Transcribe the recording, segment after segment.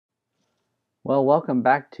Well, welcome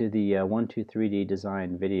back to the 123D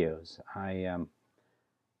design videos. I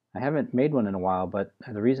haven't made one in a while, but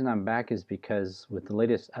the reason I'm back is because with the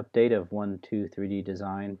latest update of 123D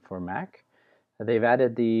design for Mac, they've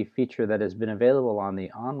added the feature that has been available on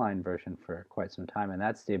the online version for quite some time, and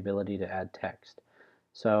that's the ability to add text.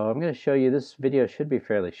 So I'm going to show you, this video should be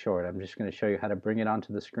fairly short. I'm just going to show you how to bring it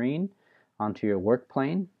onto the screen, onto your work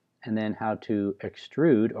plane, and then how to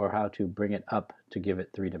extrude or how to bring it up to give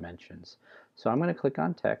it 3 dimensions. So I'm going to click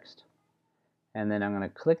on text, and then I'm going to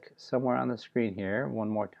click somewhere on the screen here one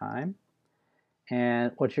more time.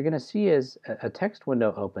 And what you're going to see is a text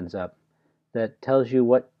window opens up that tells you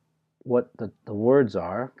what the words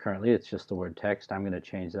are. Currently it's just the word text. I'm going to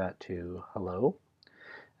change that to hello.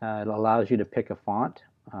 It allows you to pick a font.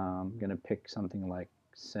 I'm going to pick something like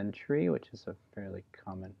Century, which is a fairly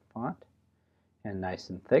common font and nice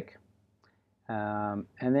and thick.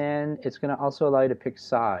 And then it's going to also allow you to pick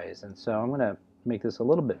size. And so I'm going to make this a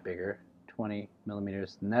little bit bigger, 20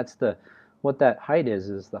 millimeters. And that's what that height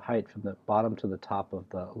is the height from the bottom to the top of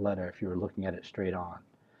the letter if you were looking at it straight on.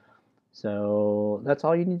 So that's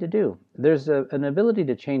all you need to do. There's an ability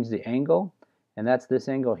to change the angle, and that's this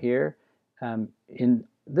angle here. In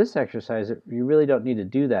this exercise, you really don't need to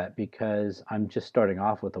do that because I'm just starting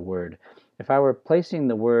off with a word. If I were placing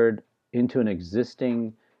the word into an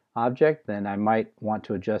existing object, then I might want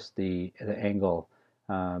to adjust the angle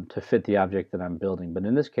to fit the object that I'm building. But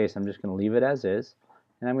in this case, I'm just going to leave it as is,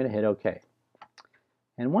 and I'm going to hit OK.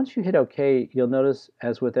 And once you hit OK, you'll notice,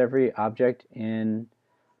 as with every object in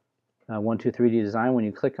 123D design, when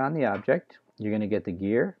you click on the object, you're going to get the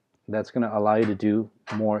gear. That's going to allow you to do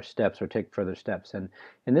more steps or take further steps. And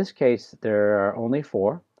in this case, there are only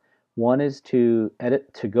 4. One is to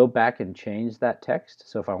edit, to go back and change that text.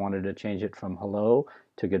 So if I wanted to change it from hello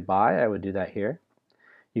to goodbye, I would do that here.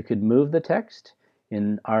 You could move the text.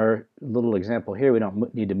 In our little example here, we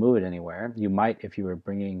don't need to move it anywhere. You might if you were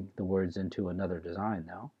bringing the words into another design,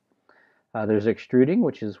 though. There's extruding,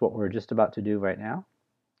 which is what we're just about to do right now.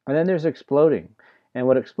 And then there's exploding. And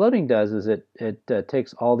what exploding does is it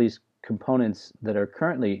takes all these components that are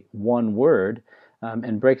currently one word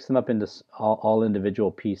and breaks them up into all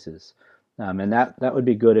individual pieces. And that would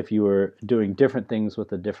be good if you were doing different things with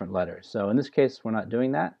the different letters. So in this case, we're not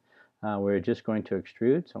doing that. We're just going to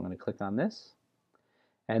extrude. So I'm going to click on this.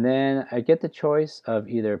 And then I get the choice of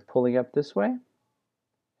either pulling up this way,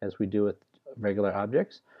 as we do with regular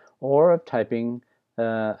objects, or of typing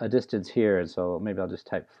a distance here. And so maybe I'll just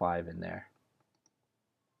type 5 in there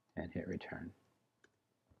and hit return.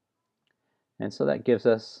 And so that gives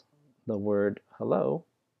us the word hello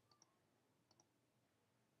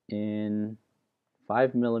in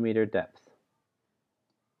 5 millimeter depth.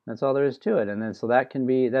 That's all there is to it. And then so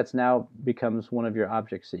that's now becomes one of your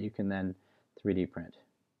objects that you can then 3D print.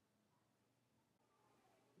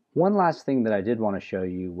 One last thing that I did want to show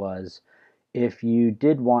you was if you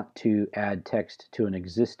did want to add text to an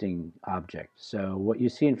existing object. So what you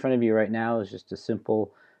see in front of you right now is just a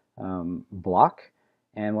simple block,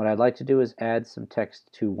 and what I'd like to do is add some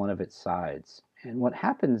text to one of its sides. And what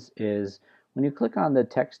happens is when you click on the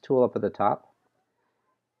text tool up at the top,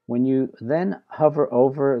 when you then hover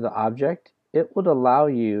over the object, it would allow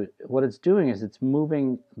you, what it's doing is it's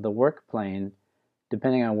moving the work plane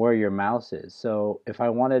depending on where your mouse is. So if I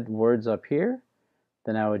wanted words up here,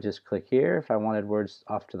 then I would just click here. If I wanted words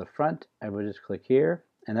off to the front, I would just click here.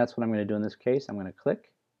 And that's what I'm going to do in this case. I'm going to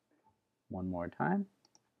click one more time.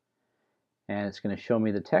 And it's going to show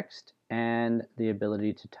me the text and the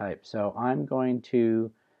ability to type. So I'm going to,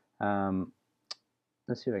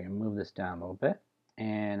 let's see if I can move this down a little bit.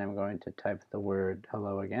 And I'm going to type the word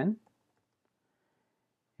hello again.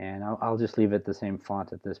 And I'll just leave it the same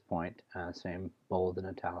font at this point, same bold and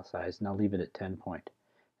italicized, and I'll leave it at 10 point.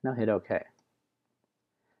 And I'll hit OK.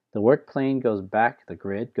 The work plane goes back, the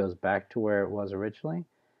grid goes back to where it was originally,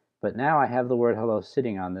 but now I have the word hello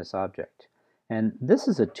sitting on this object. And this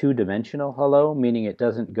is a 2-dimensional hello, meaning it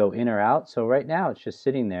doesn't go in or out, so right now it's just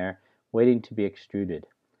sitting there waiting to be extruded.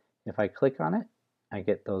 If I click on it, I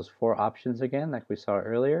get those 4 options again like we saw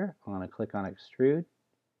earlier. I'm going to click on extrude,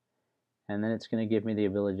 and then it's going to give me the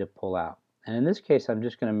ability to pull out. And in this case, I'm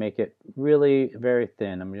just going to make it really very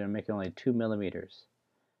thin. I'm going to make it only 2 millimeters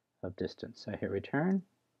of distance. I hit return,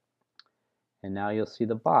 and now you'll see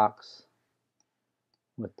the box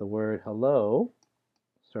with the word hello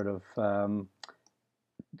sort of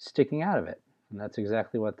sticking out of it. And that's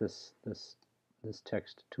exactly what this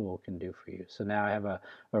text tool can do for you. So now I have a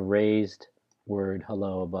raised word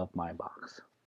hello above my box.